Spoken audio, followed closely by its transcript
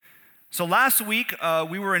So last week,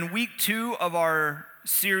 we were in week 2 of our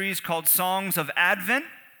series called Songs of Advent.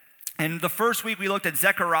 And the first week, we looked at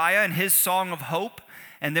Zechariah and his song of hope.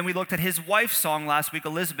 And then we looked at his wife's song last week,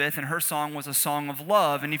 Elizabeth, and her song was a song of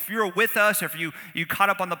love. And if you're with us, or if you caught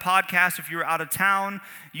up on the podcast, if you were out of town,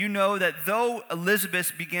 you know that though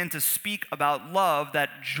Elizabeth began to speak about love,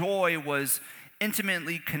 that joy was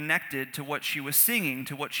intimately connected to what she was singing,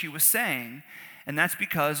 to what she was saying. And that's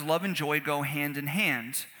because love and joy go hand in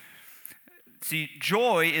hand. See,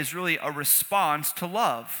 joy is really a response to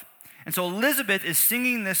love. And so Elizabeth is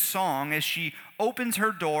singing this song as she opens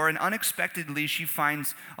her door, and unexpectedly she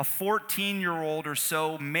finds a 14-year-old or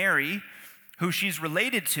so, Mary, who she's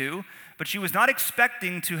related to, but she was not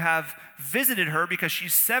expecting to have visited her because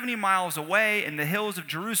she's 70 miles away in the hills of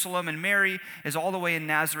Jerusalem, and Mary is all the way in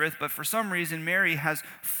Nazareth. But for some reason, Mary has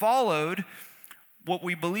followed what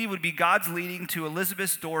we believe would be God's leading to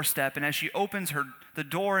Elizabeth's doorstep. And as she opens the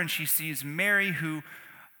door and she sees Mary, who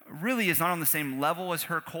really is not on the same level as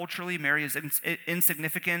her culturally. Mary is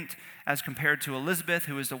insignificant as compared to Elizabeth,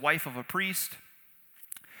 who is the wife of a priest.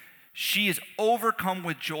 She is overcome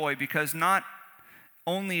with joy because not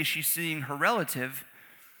only is she seeing her relative,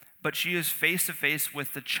 but she is face to face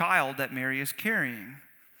with the child that Mary is carrying,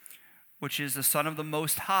 which is the Son of the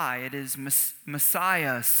Most High. It is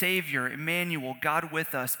Messiah, Savior, Emmanuel, God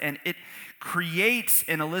with us. And it creates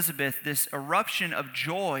in Elizabeth this eruption of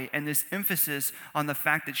joy and this emphasis on the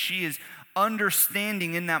fact that she is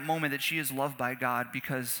understanding in that moment that she is loved by God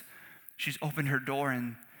because she's opened her door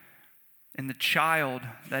and the child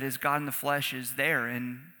that is God in the flesh is there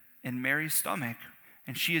in Mary's stomach.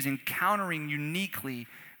 And she is encountering uniquely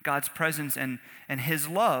God's presence and his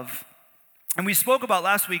love. And we spoke about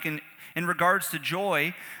last week in regards to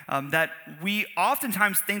joy, that we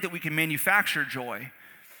oftentimes think that we can manufacture joy.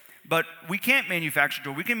 But we can't manufacture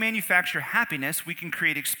joy. We can manufacture happiness. We can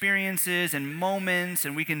create experiences and moments,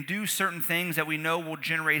 and we can do certain things that we know will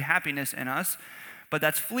generate happiness in us, but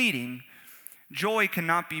that's fleeting. Joy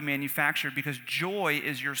cannot be manufactured because joy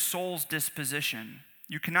is your soul's disposition.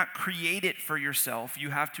 You cannot create it for yourself.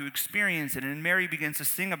 You have to experience it. And Mary begins to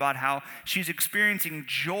sing about how she's experiencing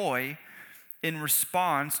joy in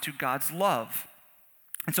response to God's love.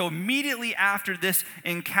 And so immediately after this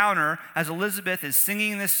encounter, as Elizabeth is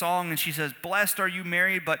singing this song and she says, "Blessed are you,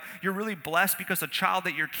 Mary, but you're really blessed because the child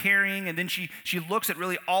that you're carrying," and then she looks at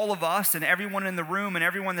really all of us and everyone in the room and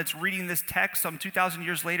everyone that's reading this text some 2,000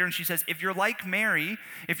 years later, and she says, if you're like Mary,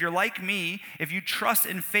 if you're like me, if you trust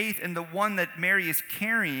in faith in the one that Mary is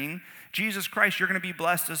carrying, Jesus Christ, you're going to be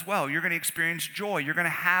blessed as well. You're going to experience joy. You're going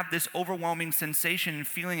to have this overwhelming sensation and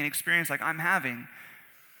feeling and experience like I'm having.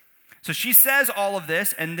 So she says all of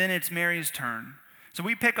this, and then it's Mary's turn. So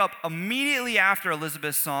we pick up immediately after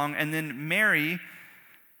Elizabeth's song, and then Mary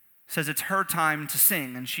says it's her time to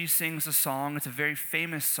sing, and she sings a song. It's a very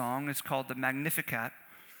famous song. It's called the Magnificat.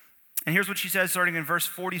 And here's what she says starting in verse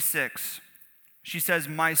 46. She says,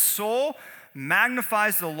 "My soul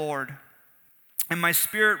magnifies the Lord, and my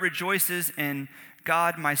spirit rejoices in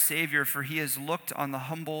God my Savior, for he has looked on the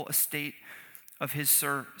humble estate of his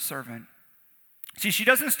servant." See, she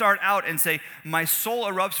doesn't start out and say, "My soul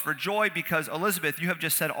erupts for joy because, Elizabeth, you have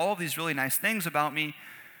just said all of these really nice things about me,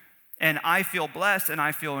 and I feel blessed, and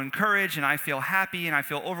I feel encouraged, and I feel happy, and I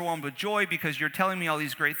feel overwhelmed with joy because you're telling me all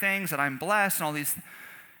these great things, and I'm blessed, and all these."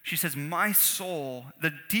 She says, "My soul,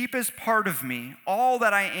 the deepest part of me, all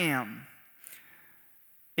that I am,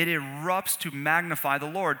 it erupts to magnify the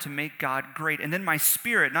Lord, to make God great. And then my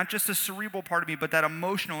spirit, not just the cerebral part of me, but that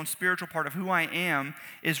emotional and spiritual part of who I am,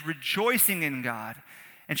 is rejoicing in God."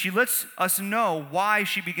 And she lets us know why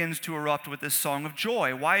she begins to erupt with this song of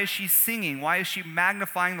joy. Why is she singing? Why is she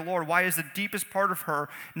magnifying the Lord? Why is the deepest part of her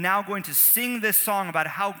now going to sing this song about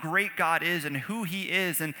how great God is and who he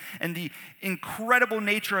is and the incredible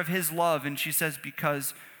nature of his love? And she says,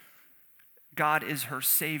 because God is her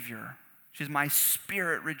Savior. She says, "My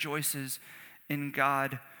spirit rejoices in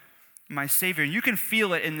God, my Savior." And you can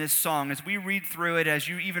feel it in this song. As we read through it, as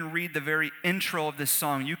you even read the very intro of this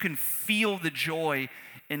song, you can feel the joy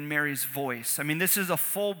in Mary's voice. I mean, this is a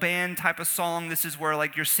full band type of song. This is where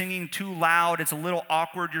like you're singing too loud. It's a little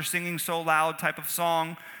awkward. You're singing so loud type of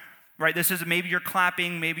song, right? This is maybe you're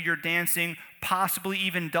clapping, maybe you're dancing, possibly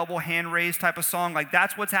even double hand raise type of song. Like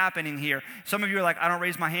that's what's happening here. Some of you are like, "I don't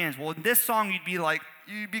raise my hands." Well, in this song, you'd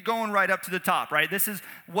be going right up to the top, right? This is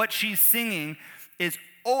what she's singing is,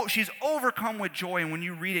 she's overcome with joy. And when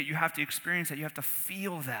you read it, you have to experience that. You have to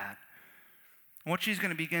feel that. And what she's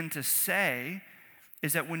going to begin to say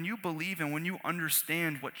is that when you believe and when you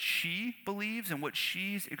understand what she believes and what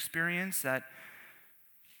she's experienced, that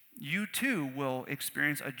you too will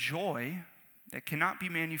experience a joy that cannot be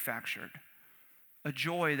manufactured, a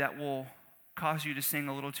joy that will cause you to sing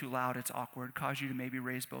a little too loud, it's awkward, cause you to maybe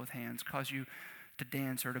raise both hands, cause you to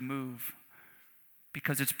dance or to move,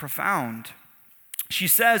 because it's profound. She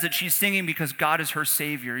says that she's singing because God is her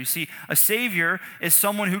Savior. You see, a Savior is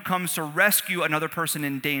someone who comes to rescue another person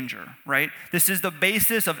in danger, right? This is the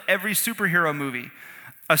basis of every superhero movie.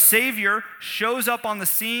 A Savior shows up on the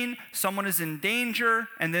scene, someone is in danger,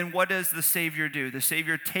 and then what does the Savior do? The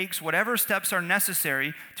Savior takes whatever steps are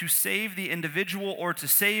necessary to save the individual or to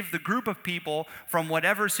save the group of people from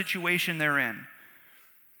whatever situation they're in.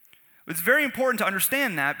 It's very important to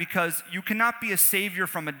understand that because you cannot be a Savior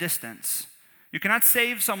from a distance. You cannot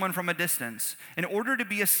save someone from a distance. In order to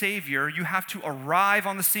be a Savior, you have to arrive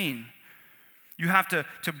on the scene. You have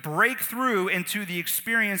to break through into the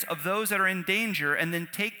experience of those that are in danger and then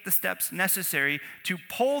take the steps necessary to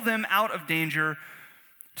pull them out of danger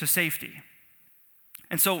to safety.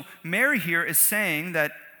 And so Mary here is saying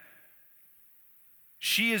that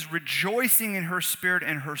she is rejoicing in her spirit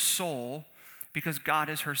and her soul because God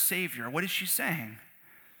is her Savior. What is she saying?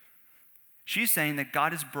 She's saying that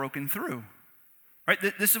God has broken through. Right?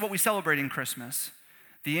 This is what we celebrate in Christmas,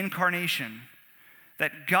 the incarnation,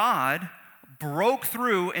 that God broke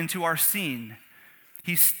through into our scene.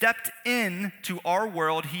 He stepped into our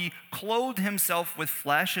world. He clothed himself with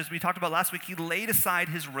flesh. As we talked about last week, he laid aside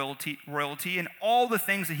his royalty and all the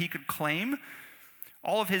things that he could claim,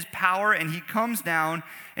 all of his power, and he comes down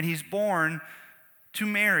and he's born to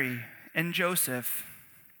Mary and Joseph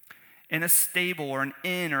in a stable or an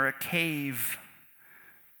inn or a cave.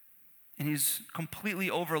 And he's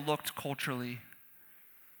completely overlooked culturally.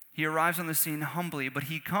 He arrives on the scene humbly, but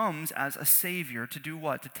he comes as a Savior to do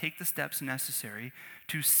what? To take the steps necessary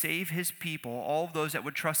to save his people, all of those that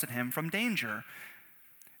would trust in him, from danger.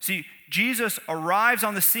 See, Jesus arrives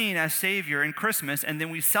on the scene as Savior in Christmas, and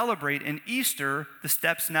then we celebrate in Easter the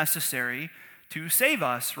steps necessary to save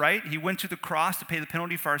us, right? He went to the cross to pay the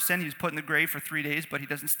penalty for our sin. He was put in the grave for 3 days, but he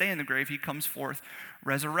doesn't stay in the grave. He comes forth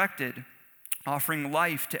resurrected, offering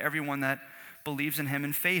life to everyone that believes in him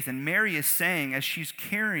in faith. And Mary is saying, as she's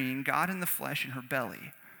carrying God in the flesh in her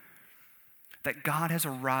belly, that God has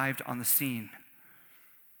arrived on the scene,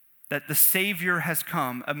 that the Savior has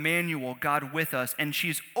come, Emmanuel, God with us, and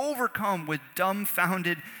she's overcome with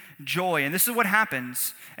dumbfounded joy. And this is what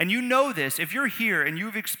happens. And you know this. If you're here and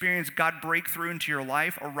you've experienced God break through into your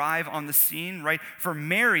life, arrive on the scene, right? For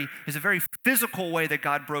Mary is a very physical way that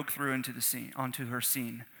God broke through into the scene, onto her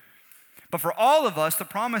scene. But for all of us, the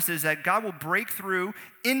promise is that God will break through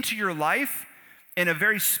into your life in a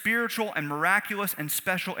very spiritual and miraculous and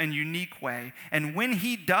special and unique way. And when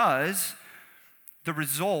he does, the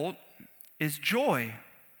result is joy.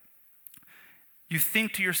 You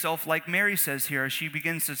think to yourself, like Mary says here, as she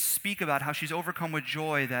begins to speak about how she's overcome with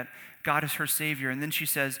joy that God is her Savior. And then she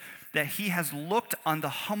says that he has looked on the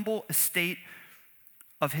humble estate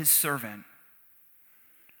of his servant.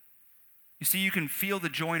 You see, you can feel the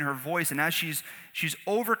joy in her voice, and as she's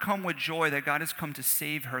overcome with joy that God has come to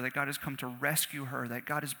save her, that God has come to rescue her, that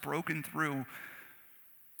God has broken through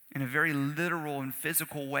in a very literal and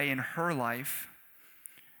physical way in her life,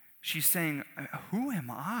 she's saying, who am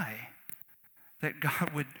I that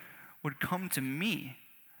God would come to me,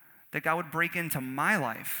 that God would break into my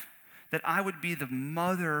life, that I would be the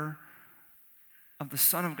mother of the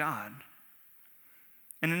Son of God?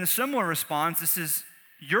 And in a similar response, this is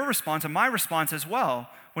your response and my response as well.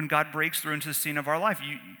 When God breaks through into the scene of our life,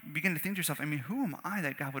 you begin to think to yourself, who am I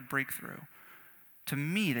that God would break through to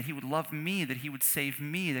me, that he would love me, that he would save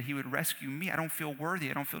me, that he would rescue me? I don't feel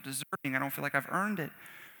worthy. I don't feel deserving. I don't feel like I've earned it.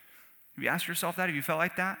 Have you asked yourself that? Have you felt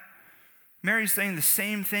like that? Mary's saying the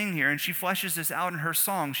same thing here, and she fleshes this out in her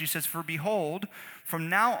song. She says, "For behold, from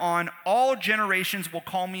now on, all generations will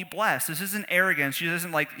call me blessed." This isn't arrogance. She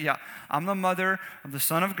isn't like, yeah, I'm the mother of the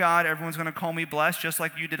Son of God. Everyone's going to call me blessed, just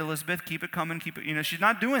like you did, Elizabeth. Keep it coming, keep it. She's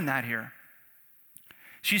not doing that here.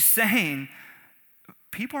 She's saying,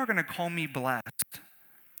 people are going to call me blessed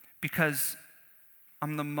because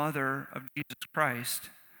I'm the mother of Jesus Christ.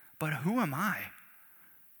 But who am I?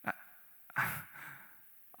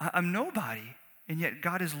 I'm nobody, and yet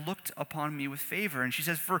God has looked upon me with favor. And she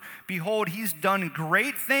says, "For behold, he's done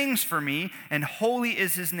great things for me, and holy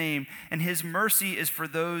is his name, and his mercy is for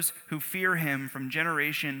those who fear him from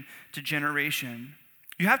generation to generation."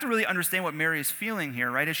 You have to really understand what Mary is feeling here,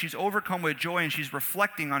 right? As she's overcome with joy and she's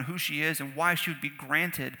reflecting on who she is and why she would be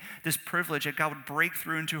granted this privilege that God would break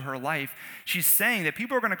through into her life. She's saying that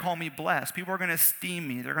people are going to call me blessed. People are going to esteem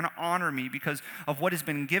me. They're going to honor me because of what has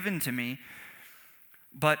been given to me.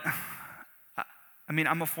 But I mean,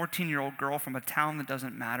 I'm a 14-year-old girl from a town that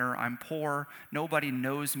doesn't matter. I'm poor. Nobody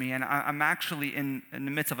knows me. And I'm actually in the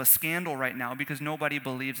midst of a scandal right now because nobody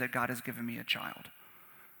believes that God has given me a child.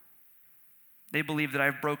 They believe that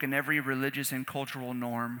I've broken every religious and cultural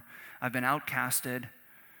norm. I've been outcasted.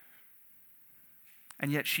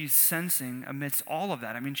 And yet she's sensing amidst all of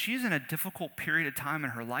that. I mean, she's in a difficult period of time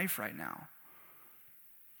in her life right now.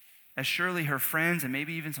 As surely her friends and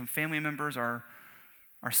maybe even some family members are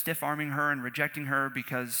stiff-arming her and rejecting her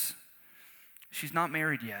because she's not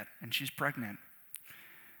married yet and she's pregnant.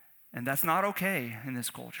 And that's not okay in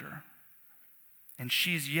this culture. And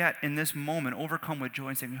she's yet in this moment overcome with joy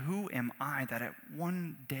and saying, who am I that at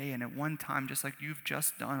one day and at one time, just like you've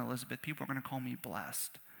just done, Elizabeth, people are going to call me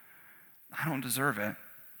blessed. I don't deserve it.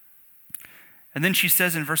 And then she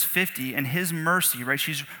says in verse 50, and his mercy, right?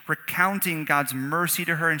 She's recounting God's mercy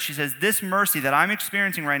to her, and she says, this mercy that I'm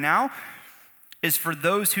experiencing right now is for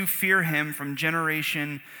those who fear him from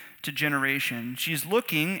generation to generation. She's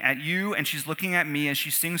looking at you and she's looking at me as she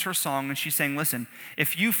sings her song, and she's saying, listen,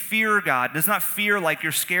 if you fear God, does not fear like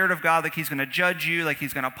you're scared of God, like he's going to judge you, like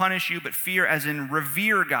he's going to punish you, but fear as in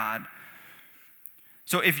revere God.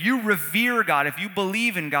 So if you revere God, if you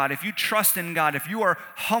believe in God, if you trust in God, if you are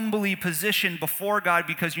humbly positioned before God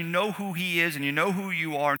because you know who he is and you know who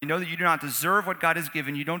you are, you know that you do not deserve what God has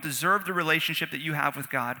given, you don't deserve the relationship that you have with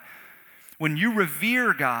God. When you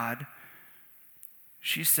revere God,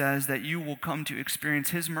 she says that you will come to experience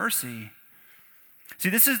his mercy. See,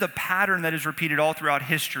 this is the pattern that is repeated all throughout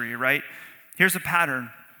history, right? Here's the pattern.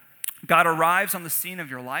 God arrives on the scene of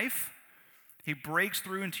your life. He breaks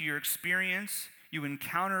through into your experience. You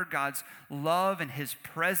encounter God's love and his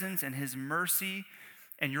presence and his mercy,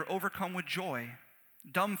 and you're overcome with joy.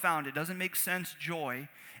 Dumbfounded, doesn't make sense, joy.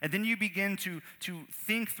 And then you begin to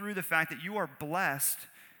think through the fact that you are blessed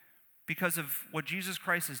because of what Jesus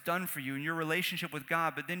Christ has done for you and your relationship with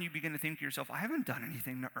God, but then you begin to think to yourself, I haven't done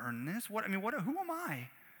anything to earn this. Who am I?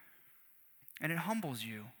 And it humbles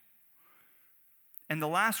you. And the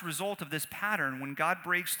last result of this pattern, when God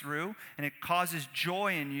breaks through and it causes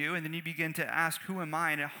joy in you, and then you begin to ask, who am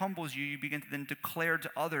I? And it humbles you, you begin to then declare to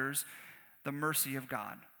others the mercy of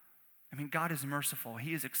God. I mean, God is merciful.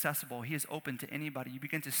 He is accessible. He is open to anybody. You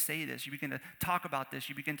begin to say this. You begin to talk about this.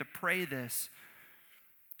 You begin to pray this.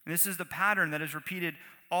 And this is the pattern that is repeated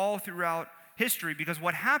all throughout history, because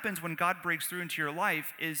what happens when God breaks through into your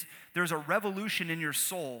life is there's a revolution in your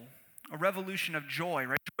soul, a revolution of joy,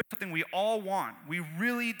 right? Joy is something we all want. We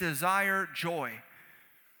really desire joy.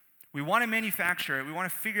 We want to manufacture it. We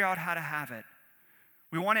want to figure out how to have it.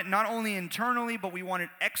 We want it not only internally, but we want it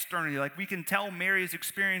externally. Like we can tell Mary is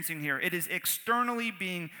experiencing here. It is externally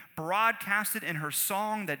being broadcasted in her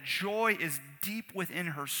song that joy is deep within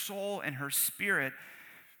her soul and her spirit.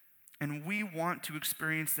 And we want to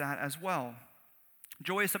experience that as well.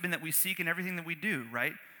 Joy is something that we seek in everything that we do,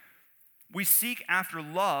 right? We seek after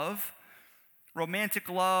love, romantic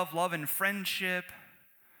love, love and friendship,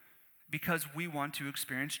 because we want to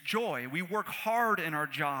experience joy. We work hard in our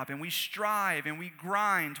job and we strive and we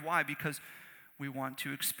grind. Why? Because we want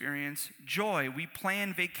to experience joy. We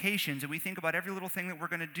plan vacations and we think about every little thing that we're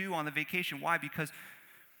going to do on the vacation. Why? Because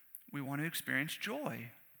we want to experience joy.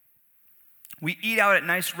 We eat out at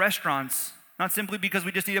nice restaurants, not simply because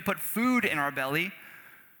we just need to put food in our belly,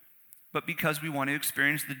 but because we want to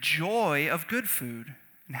experience the joy of good food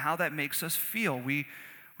and how that makes us feel. We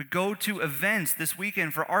go to events this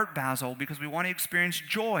weekend for Art Basel because we want to experience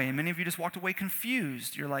joy, and many of you just walked away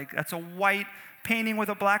confused. You're like, that's a white painting with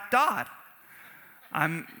a black dot.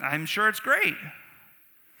 I'm sure it's great.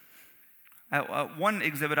 At one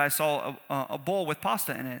exhibit, I saw a bowl with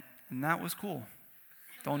pasta in it, and that was cool.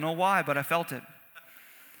 Don't know why, but I felt it.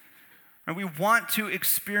 And we want to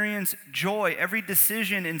experience joy. Every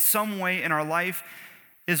decision in some way in our life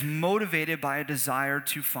is motivated by a desire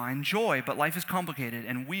to find joy. But life is complicated,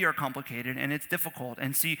 and we are complicated, and it's difficult.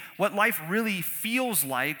 And see, what life really feels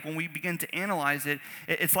like when we begin to analyze it,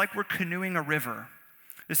 it's like we're canoeing a river.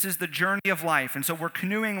 This is the journey of life. And so we're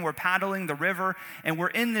canoeing, we're paddling the river, and we're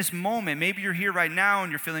in this moment. Maybe you're here right now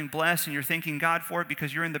and you're feeling blessed and you're thanking God for it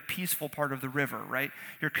because you're in the peaceful part of the river, right?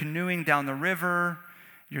 You're canoeing down the river.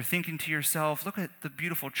 You're thinking to yourself, look at the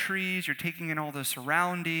beautiful trees. You're taking in all the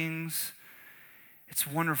surroundings. It's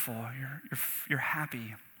wonderful. You're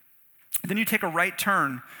happy. Then you take a right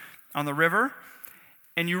turn on the river,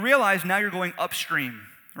 and you realize now you're going upstream.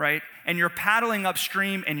 Right? And you're paddling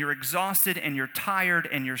upstream and you're exhausted and you're tired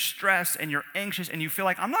and you're stressed and you're anxious and you feel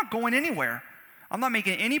like, I'm not going anywhere. I'm not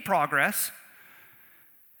making any progress.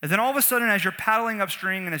 And then all of a sudden, as you're paddling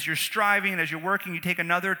upstream and as you're striving and as you're working, you take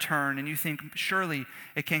another turn and you think, surely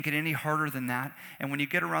it can't get any harder than that. And when you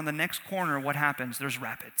get around the next corner, what happens? There's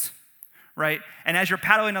rapids, right? And as you're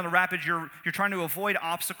paddling on the rapids, you're trying to avoid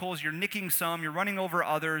obstacles. You're nicking some. You're running over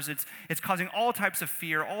others. It's causing all types of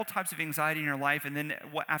fear, all types of anxiety in your life. And then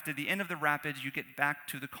after the end of the rapids, you get back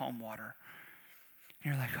to the calm water.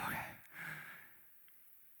 And you're like, okay.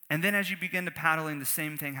 And then as you begin to paddling, the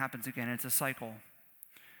same thing happens again. It's a cycle.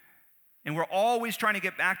 And we're always trying to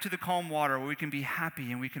get back to the calm water where we can be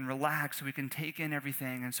happy and we can relax and we can take in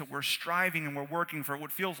everything. And so we're striving and we're working for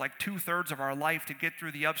what feels like 2/3 of our life to get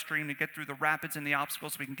through the upstream, to get through the rapids and the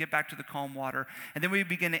obstacles so we can get back to the calm water. And then we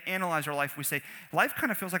begin to analyze our life. We say, life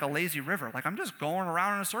kind of feels like a lazy river. Like I'm just going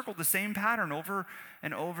around in a circle, the same pattern over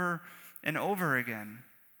and over and over again.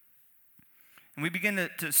 And we begin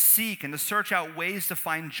to seek and to search out ways to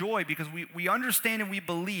find joy because we understand and we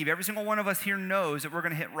believe, every single one of us here knows that we're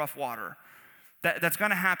going to hit rough water. That's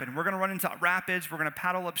going to happen. We're going to run into rapids. We're going to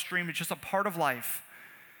paddle upstream. It's just a part of life.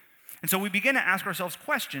 And so we begin to ask ourselves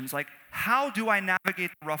questions like, how do I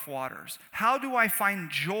navigate the rough waters? How do I find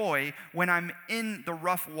joy when I'm in the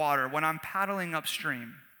rough water, when I'm paddling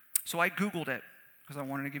upstream? So I Googled it because I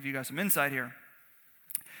wanted to give you guys some insight here.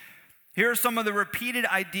 Here are some of the repeated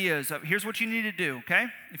ideas. Here's what you need to do, okay?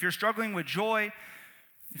 If you're struggling with joy,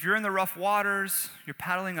 if you're in the rough waters, you're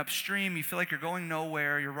paddling upstream, you feel like you're going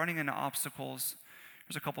nowhere, you're running into obstacles,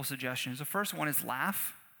 there's a couple suggestions. The first one is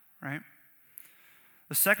laugh, right?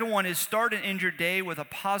 The second one is start and end your day with a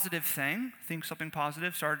positive thing. Think something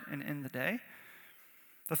positive, start and end the day.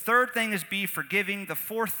 The third thing is be forgiving. The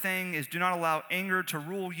fourth thing is do not allow anger to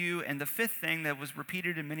rule you. And the fifth thing that was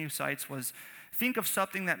repeated in many sites was think of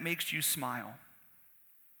something that makes you smile.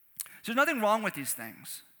 So there's nothing wrong with these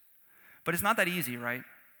things, but it's not that easy, right?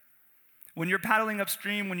 When you're paddling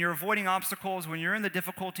upstream, when you're avoiding obstacles, when you're in the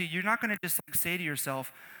difficulty, you're not going to just say to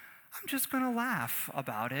yourself, I'm just going to laugh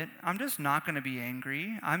about it. I'm just not going to be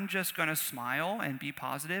angry. I'm just going to smile and be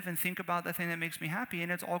positive and think about the thing that makes me happy, and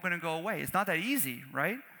it's all going to go away. It's not that easy,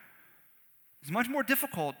 right? It's much more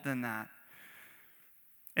difficult than that.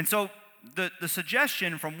 And so the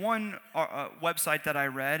suggestion from one website that I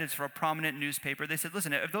read is for a prominent newspaper. They said,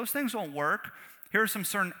 listen, if those things don't work, here are some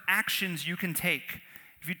certain actions you can take.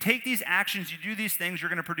 If you take these actions, you do these things, you're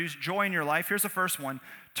going to produce joy in your life. Here's the first one.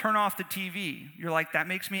 Turn off the TV. You're like, that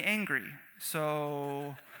makes me angry.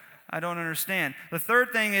 So I don't understand. The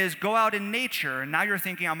third thing is go out in nature. And now you're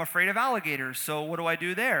thinking, I'm afraid of alligators. So what do I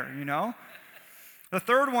do there, you know? The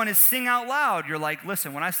third one is sing out loud. You're like,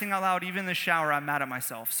 listen, when I sing out loud, even in the shower, I'm mad at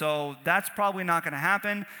myself. So that's probably not going to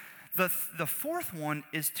happen. The fourth one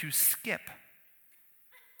is to skip.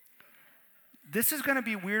 This is going to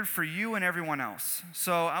be weird for you and everyone else.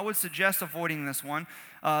 So I would suggest avoiding this one.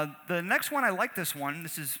 The next one, I like this one.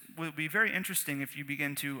 Will be very interesting if you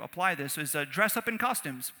begin to apply this, is dress up in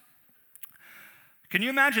costumes. Can you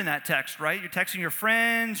imagine that text, right? You're texting your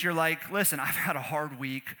friends. You're like, listen, I've had a hard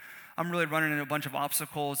week. I'm really running into a bunch of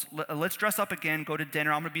obstacles. Let's dress up again, go to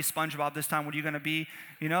dinner. I'm going to be SpongeBob this time. What are you going to be?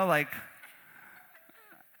 You know, like.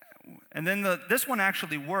 And then this one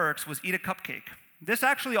actually works, was eat a cupcake. This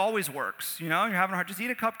actually always works. You know, you're having a hard, just eat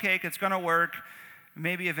a cupcake. It's going to work.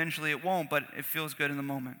 Maybe eventually it won't, but it feels good in the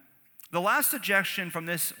moment. The last suggestion from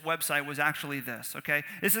this website was actually this, okay?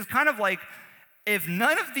 This is kind of like, if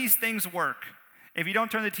none of these things work, if you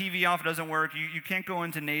don't turn the TV off, it doesn't work, you can't go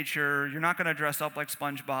into nature, you're not going to dress up like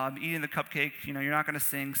SpongeBob, eating the cupcake, you know, you're not going to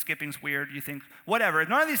sing, skipping's weird, you think, whatever. If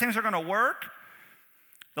none of these things are going to work,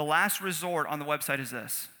 the last resort on the website is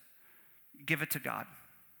this: give it to God.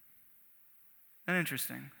 Isn't that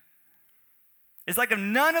interesting? It's like if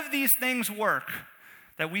none of these things work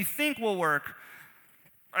that we think will work,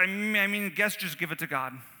 I mean, guess just give it to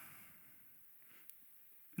God.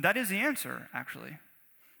 That is the answer, actually.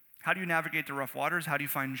 How do you navigate the rough waters? How do you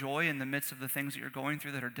find joy in the midst of the things that you're going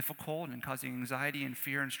through that are difficult and causing anxiety and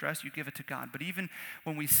fear and stress? You give it to God. But even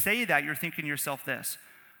when we say that, you're thinking to yourself this: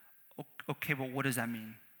 okay, well, what does that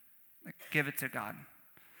mean? Like, give it to God.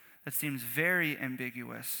 That seems very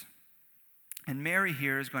ambiguous. And Mary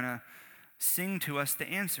here is going to sing to us the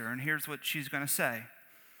answer. And here's what she's going to say.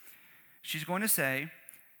 She's going to say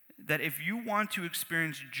that if you want to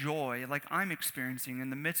experience joy like I'm experiencing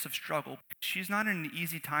in the midst of struggle, she's not in an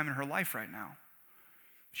easy time in her life right now.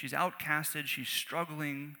 She's outcasted. She's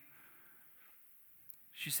struggling.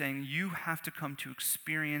 She's saying you have to come to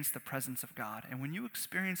experience the presence of God. And when you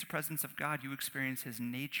experience the presence of God, you experience his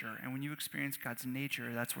nature. And when you experience God's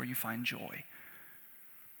nature, that's where you find joy.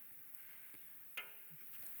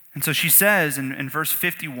 And so she says in verse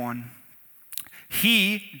 51,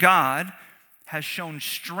 he, God, has shown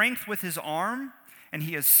strength with his arm and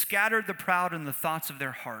he has scattered the proud in the thoughts of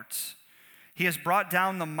their hearts. He has brought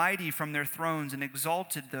down the mighty from their thrones and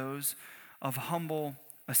exalted those of humble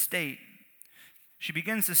estate. She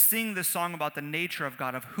begins to sing this song about the nature of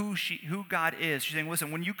God, of who God is. She's saying,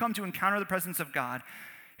 listen, when you come to encounter the presence of God,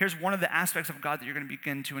 here's one of the aspects of God that you're going to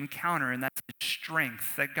begin to encounter, and that's his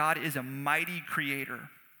strength, that God is a mighty creator.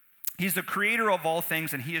 He's the creator of all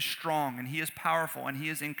things, and he is strong, and he is powerful, and he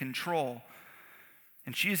is in control.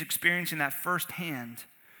 And she is experiencing that firsthand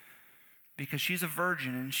because she's a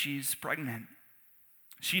virgin and she's pregnant.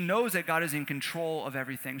 She knows that God is in control of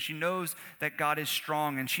everything. She knows that God is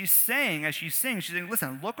strong. And she's saying, as she sings, she's saying,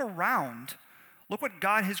 listen, look around. Look what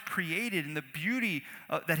God has created and the beauty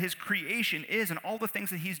that his creation is and all the things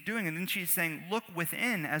that he's doing. And then she's saying, look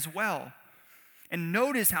within as well. And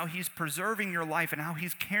notice how he's preserving your life and how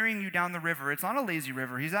he's carrying you down the river. It's not a lazy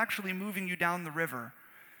river. He's actually moving you down the river.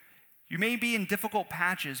 You may be in difficult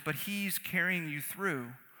patches, but he's carrying you through.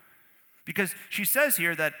 Because she says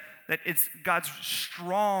here that it's God's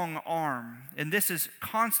strong arm. And this is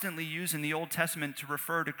constantly used in the Old Testament to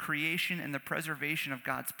refer to creation and the preservation of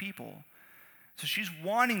God's people. So she's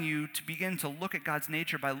wanting you to begin to look at God's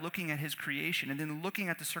nature by looking at his creation and then looking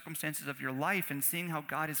at the circumstances of your life and seeing how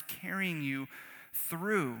God is carrying you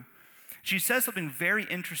through. She says something very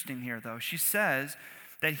interesting here, though. She says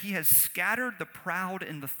that he has scattered the proud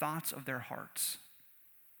in the thoughts of their hearts.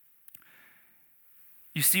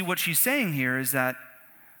 You see, what she's saying here is that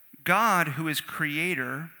God, who is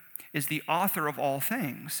creator, is the author of all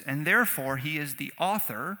things, and therefore he is the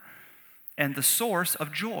author and the source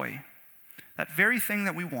of joy, that very thing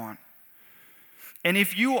that we want. And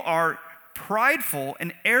if you are prideful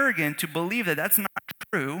and arrogant to believe that that's not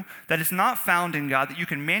true, that it's not found in God, that you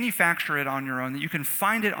can manufacture it on your own, that you can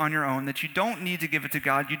find it on your own, that you don't need to give it to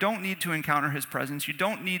God, you don't need to encounter his presence, you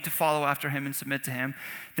don't need to follow after him and submit to him,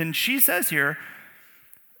 then she says here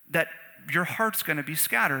that your heart's going to be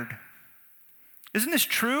scattered. Isn't this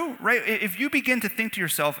true, right? If you begin to think to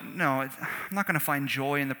yourself, no, I'm not going to find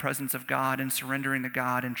joy in the presence of God and surrendering to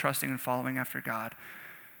God and trusting and following after God,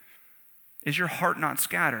 is your heart not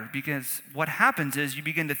scattered? Because what happens is you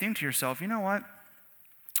begin to think to yourself, you know what?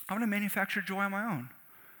 I'm going to manufacture joy on my own.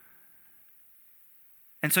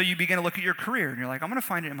 And so you begin to look at your career and you're like, I'm going to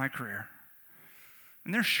find it in my career.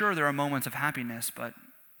 And there are moments of happiness, but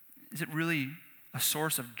is it really a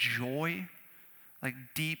source of joy? Like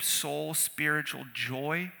deep soul, spiritual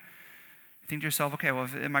joy? You think to yourself, okay, well,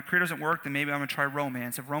 if my career doesn't work, then maybe I'm going to try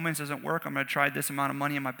romance. If romance doesn't work, I'm going to try this amount of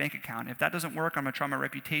money in my bank account. If that doesn't work, I'm going to try my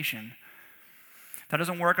reputation. If that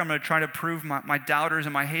doesn't work, I'm going to try to prove my doubters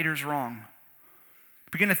and my haters wrong.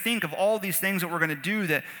 Begin to think of all these things that we're going to do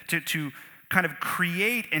to kind of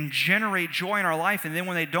create and generate joy in our life. And then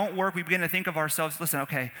when they don't work, we begin to think of ourselves, listen,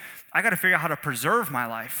 okay, I got to figure out how to preserve my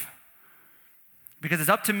life. Because it's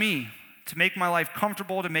up to me to make my life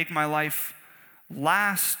comfortable, to make my life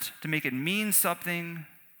last, to make it mean something.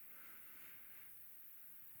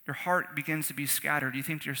 Your heart begins to be scattered. You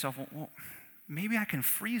think to yourself, well, maybe I can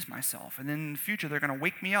freeze myself. And then in the future, they're going to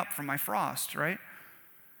wake me up from my frost, right?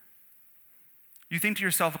 You think to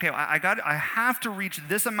yourself, okay, I have to reach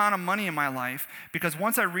this amount of money in my life because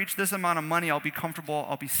once I reach this amount of money, I'll be comfortable,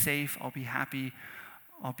 I'll be safe, I'll be happy,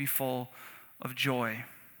 I'll be full of joy.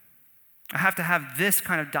 I have to have this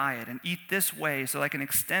kind of diet and eat this way so I can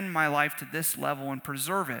extend my life to this level and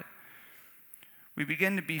preserve it. We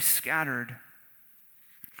begin to be scattered.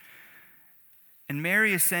 And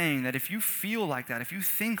Mary is saying that if you feel like that, if you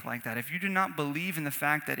think like that, if you do not believe in the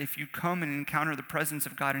fact that if you come and encounter the presence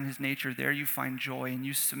of God in his nature, there you find joy and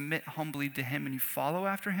you submit humbly to him and you follow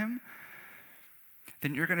after him,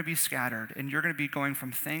 then you're going to be scattered and you're going to be going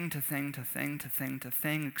from thing to thing to thing to thing to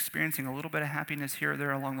thing, experiencing a little bit of happiness here or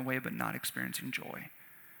there along the way, but not experiencing joy.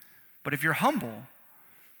 But if you're humble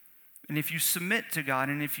and if you submit to God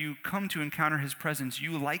and if you come to encounter his presence,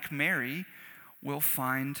 you, like Mary, will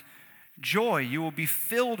find joy. You will be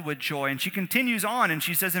filled with joy. And she continues on and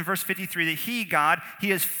she says in verse 53 that he, God, he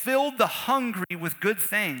has filled the hungry with good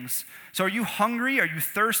things. So are you hungry? Are you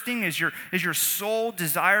thirsting? Is your soul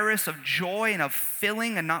desirous of joy and of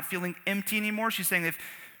filling and not feeling empty anymore? She's saying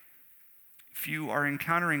if you are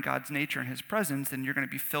encountering God's nature and his presence, then you're going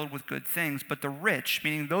to be filled with good things. But the rich,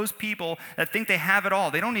 meaning those people that think they have it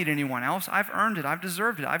all, they don't need anyone else. I've earned it. I've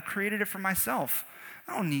deserved it. I've created it for myself.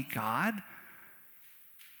 I don't need God.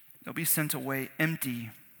 They'll be sent away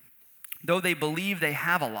empty. Though they believe they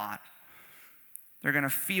have a lot, they're going to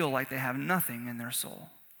feel like they have nothing in their soul.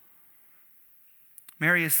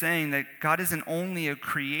 Mary is saying that God isn't only a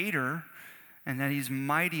creator and that he's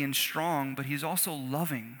mighty and strong, but he's also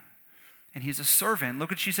loving and he's a servant.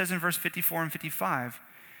 Look what she says in verse 54 and 55.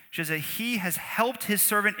 She says that he has helped his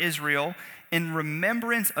servant Israel in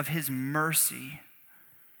remembrance of his mercy,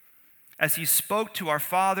 as he spoke to our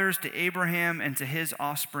fathers, to Abraham, and to his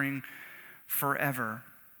offspring forever.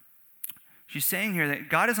 She's saying here that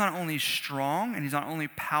God is not only strong, and he's not only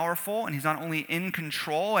powerful, and he's not only in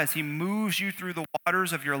control as he moves you through the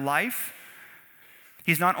waters of your life.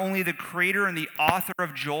 He's not only the creator and the author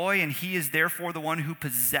of joy, and he is therefore the one who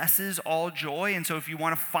possesses all joy. And so if you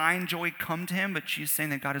want to find joy, come to him. But she's saying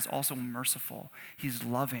that God is also merciful. He's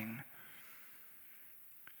loving.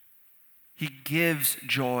 He gives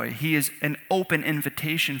joy. He is an open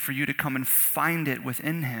invitation for you to come and find it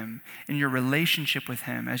within him, in your relationship with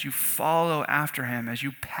him, as you follow after him, as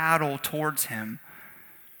you paddle towards him.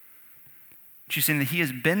 She's saying that he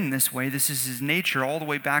has been this way. This is his nature all the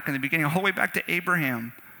way back in the beginning, all the way back to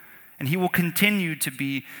Abraham. And he will continue to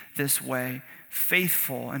be this way,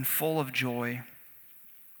 faithful and full of joy.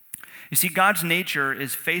 You see, God's nature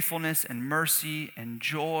is faithfulness and mercy and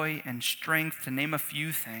joy and strength, to name a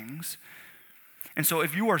few things. And so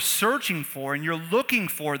if you are searching for and you're looking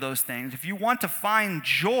for those things, if you want to find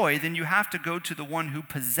joy, then you have to go to the one who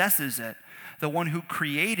possesses it, the one who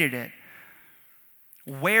created it,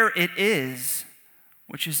 where it is,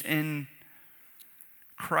 which is in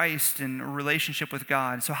Christ and a relationship with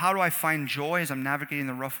God. So how do I find joy as I'm navigating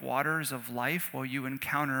the rough waters of life? Well, you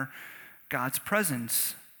encounter God's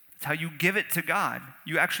presence. It's how you give it to God.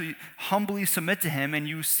 You actually humbly submit to him and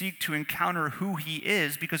you seek to encounter who he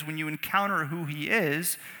is, because when you encounter who he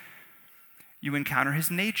is, you encounter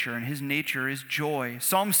his nature, and his nature is joy.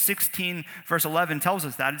 Psalm 16 verse 11 tells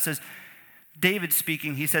us that. It says, David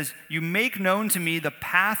speaking, he says, "You make known to me the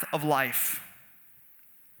path of life.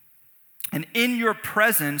 And in your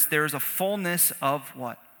presence there is a fullness of"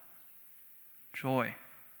 what? Joy.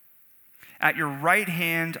 "At your right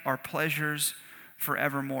hand are pleasures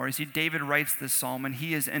forevermore." You see, David writes this psalm, and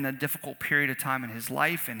he is in a difficult period of time in his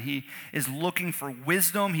life, and he is looking for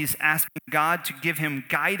wisdom. He's asking God to give him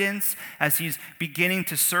guidance as he's beginning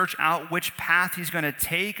to search out which path he's going to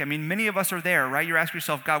take. I mean, many of us are there, right? You're asking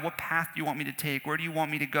yourself, God, what path do you want me to take? Where do you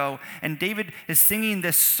want me to go? And David is singing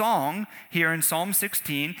this song here in Psalm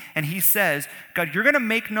 16, and he says, God, you're going to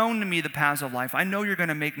make known to me the paths of life. I know you're going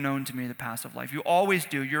to make known to me the paths of life. You always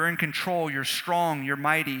do. You're in control. You're strong. You're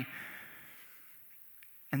mighty.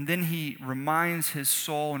 And then he reminds his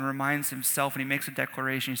soul and reminds himself, and he makes a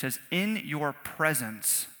declaration. He says, in your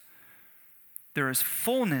presence, there is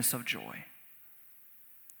fullness of joy.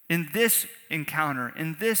 In this encounter,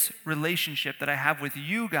 in this relationship that I have with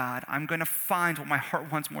you, God, I'm going to find what my heart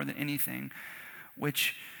wants more than anything,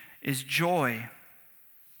 which is joy.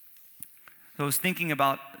 So I was thinking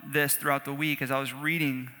about this throughout the week as I was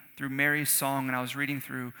reading through Mary's song, and I was reading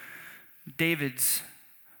through David's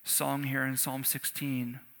song here in Psalm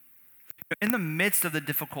 16. In the midst of the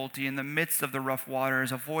difficulty, in the midst of the rough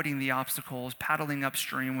waters, avoiding the obstacles, paddling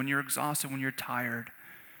upstream, when you're exhausted, when you're tired,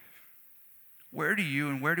 where do you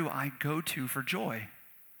and where do I go to for joy?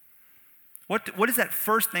 What is that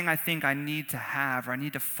first thing I think I need to have, or I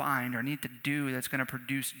need to find, or I need to do that's going to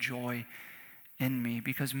produce joy in me?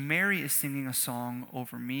 Because Mary is singing a song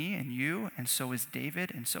over me and you, and so is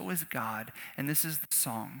David, and so is God. And this is the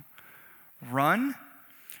song. Run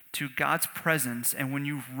to God's presence, and when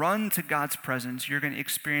you run to God's presence, you're going to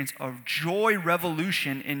experience a joy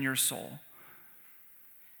revolution in your soul.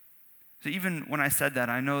 So even when I said that,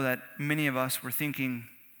 I know that many of us were thinking,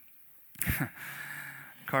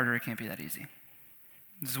 Carter, it can't be that easy.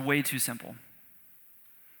 This is way too simple.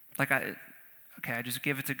 I just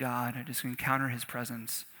give it to God, I just encounter his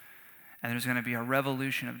presence, and there's going to be a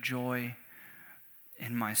revolution of joy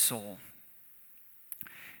in my soul.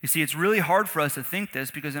 You see, it's really hard for us to think this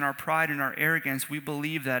because in our pride and our arrogance, we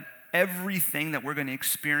believe that everything that we're going to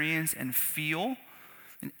experience and feel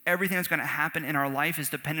and everything that's going to happen in our life is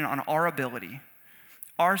dependent on our ability,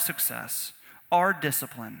 our success, our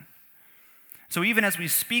discipline. So even as we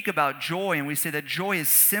speak about joy and we say that joy is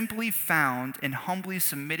simply found in humbly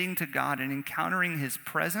submitting to God and encountering his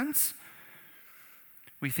presence,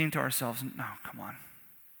 we think to ourselves, no, come on,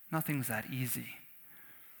 nothing's that easy.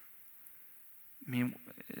 I mean,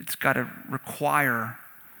 it's got to require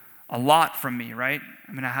a lot from me, right?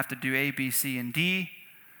 I mean, I have to do A, B, C, and D.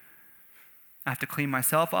 I have to clean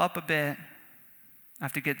myself up a bit. I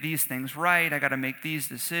have to get these things right. I got to make these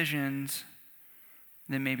decisions.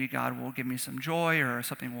 Then maybe God will give me some joy, or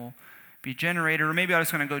something will be generated, or maybe I'm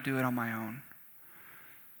just going to go do it on my own.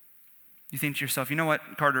 You think to yourself, you know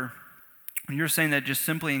what, Carter? When you're saying that just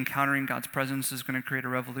simply encountering God's presence is going to create a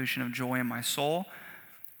revolution of joy in my soul,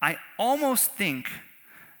 I almost think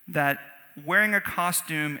that wearing a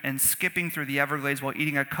costume and skipping through the Everglades while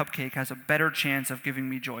eating a cupcake has a better chance of giving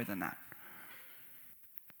me joy than that.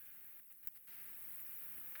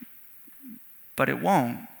 But it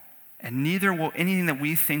won't, and neither will anything that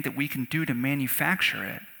we think that we can do to manufacture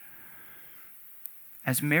it.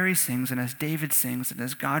 As Mary sings and as David sings and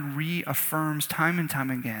as God reaffirms time and time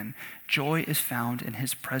again, joy is found in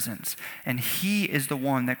his presence. And he is the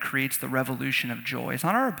one that creates the revolution of joy. It's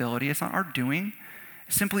not our ability, it's not our doing.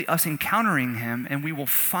 It's simply us encountering him, and we will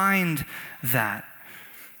find that.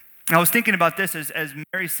 I was thinking about this as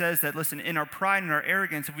Mary says that, listen, in our pride and our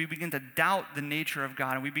arrogance, if we begin to doubt the nature of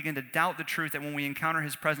God and we begin to doubt the truth that when we encounter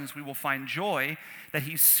his presence, we will find joy, that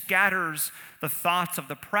he scatters the thoughts of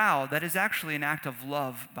the proud, that is actually an act of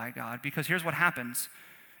love by God. Because here's what happens.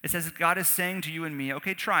 It says God is saying to you and me,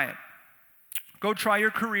 okay, try it. Go try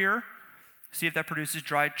your career, see if that produces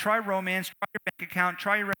joy. Try romance, try your bank account,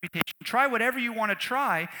 try your reputation. Try whatever you want to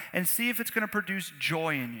try and see if it's going to produce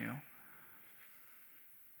joy in you.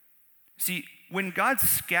 See, when God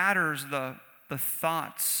scatters the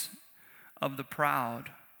thoughts of the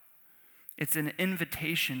proud, it's an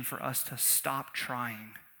invitation for us to stop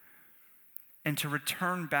trying and to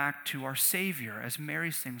return back to our Savior, as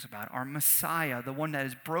Mary sings about, our Messiah, the one that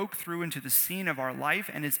has broke through into the scene of our life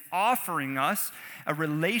and is offering us a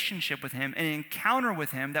relationship with him, an encounter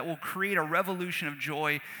with him that will create a revolution of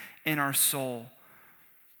joy in our soul.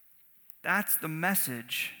 That's the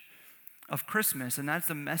message of Christmas, and that's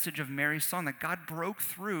the message of Mary's song, that God broke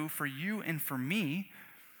through for you and for me,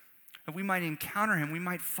 that we might encounter him, we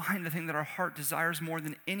might find the thing that our heart desires more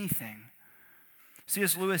than anything.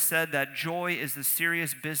 C.S. Lewis said that joy is the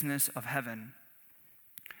serious business of heaven.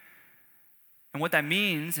 And what that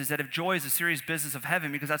means is that if joy is the serious business of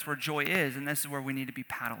heaven, because that's where joy is, and this is where we need to be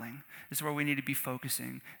paddling. This is where we need to be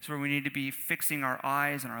focusing. This is where we need to be fixing our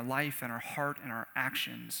eyes and our life and our heart and our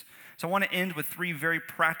actions. So I want to end with 3 very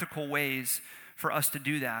practical ways for us to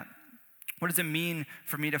do that. What does it mean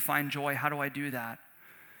for me to find joy? How do I do that?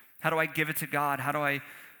 How do I give it to God? How do I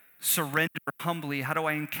surrender humbly? How do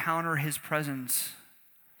I encounter his presence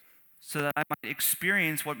so that I might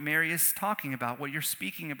experience what Mary is talking about, what you're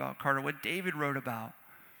speaking about, Carter, what David wrote about?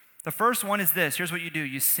 The first one is this. Here's what you do.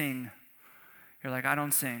 You sing. You're like, I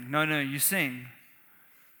don't sing. No, you sing.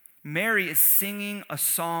 Mary is singing a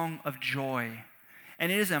song of joy.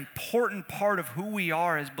 And it is an important part of who we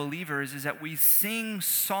are as believers, is that we sing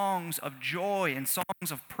songs of joy and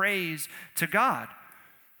songs of praise to God.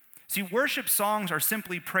 See, worship songs are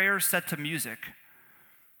simply prayers set to music.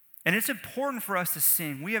 And it's important for us to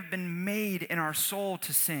sing. We have been made in our soul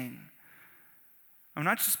to sing. I'm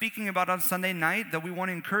not just speaking about on Sunday night, that we want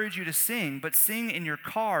to encourage you to sing, but sing in your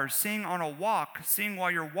car, sing on a walk, sing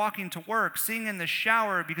while you're walking to work, sing in the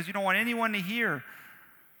shower because you don't want anyone to hear.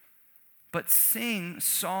 But sing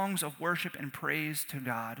songs of worship and praise to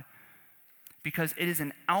God, because it is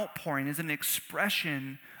an outpouring, it is an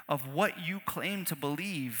expression of what you claim to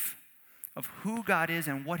believe, of who God is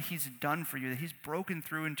and what he's done for you, that he's broken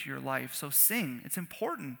through into your life. So sing. It's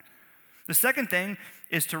important. The second thing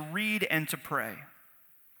is to read and to pray.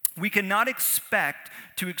 We cannot expect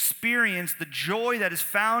to experience the joy that is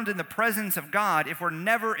found in the presence of God if we're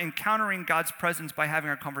never encountering God's presence by having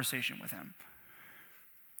a conversation with him.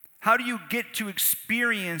 How do you get to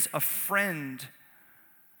experience a friend?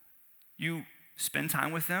 You spend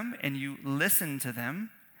time with them and you listen to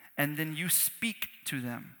them and then you speak to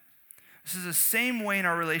them. This is the same way in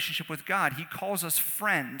our relationship with God. He calls us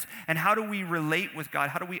friend. And how do we relate with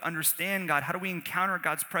God? How do we understand God? How do we encounter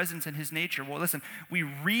God's presence and his nature? Well, listen, we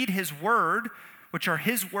read his word, which are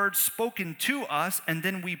his words spoken to us, and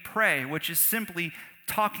then we pray, which is simply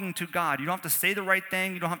talking to God. You don't have to say the right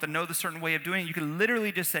thing. You don't have to know the certain way of doing it. You can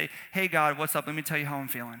literally just say, hey, God, what's up? Let me tell you how I'm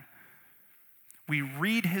feeling. We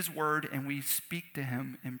read his word and we speak to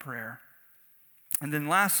him in prayer. And then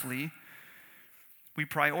lastly, we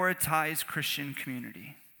prioritize Christian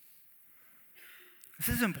community. This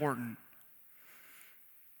is important.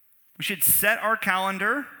 We should set our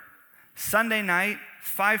calendar Sunday night,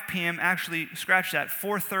 5 p.m. Actually, scratch that,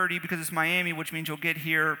 4:30 because it's Miami, which means you'll get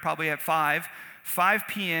here probably at 5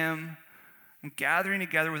 p.m. I'm gathering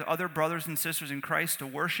together with other brothers and sisters in Christ to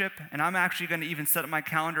worship, and I'm actually going to even set up my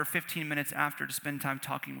calendar 15 minutes after to spend time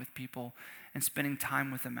talking with people and spending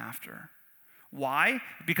time with them after. Why?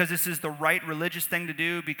 Because this is the right religious thing to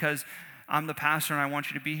do, because I'm the pastor and I want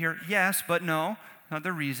you to be here? Yes, but no, not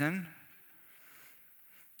the reason.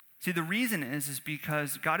 See, the reason is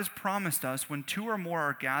because God has promised us when 2 or more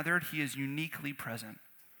are gathered, he is uniquely present.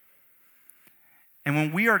 And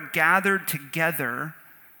when we are gathered together,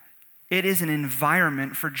 it is an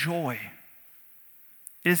environment for joy.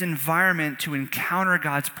 It is an environment to encounter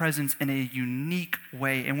God's presence in a unique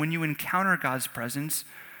way. And when you encounter God's presence,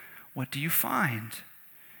 what do you find?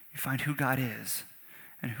 You find who God is.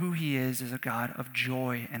 And who he is a God of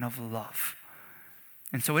joy and of love.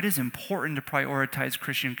 And so it is important to prioritize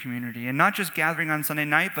Christian community. And not just gathering on Sunday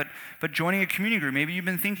night, but joining a community group. Maybe you've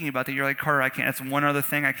been thinking about that. You're like, Carter, that's one other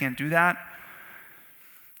thing, I can't do that.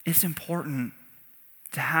 It's important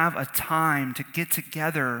to have a time to get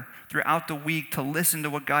together throughout the week to listen to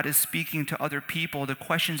what God is speaking to other people, the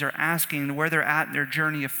questions they're asking, where they're at in their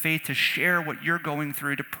journey of faith, to share what you're going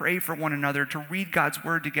through, to pray for one another, to read God's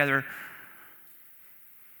word together.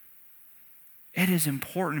 It is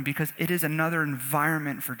important because it is another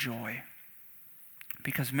environment for joy.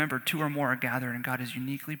 Because remember, 2 or more are gathered and God is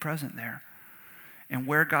uniquely present there. And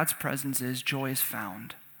where God's presence is, joy is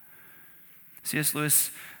found. C.S.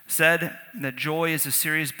 Lewis said that joy is a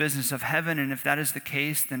serious business of heaven, and if that is the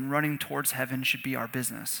case, then running towards heaven should be our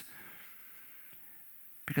business.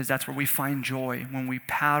 Because that's where we find joy, when we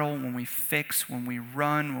paddle, when we fix, when we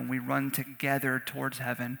run together towards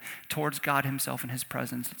heaven, towards God himself and his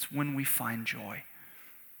presence. It's when we find joy.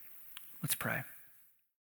 Let's pray.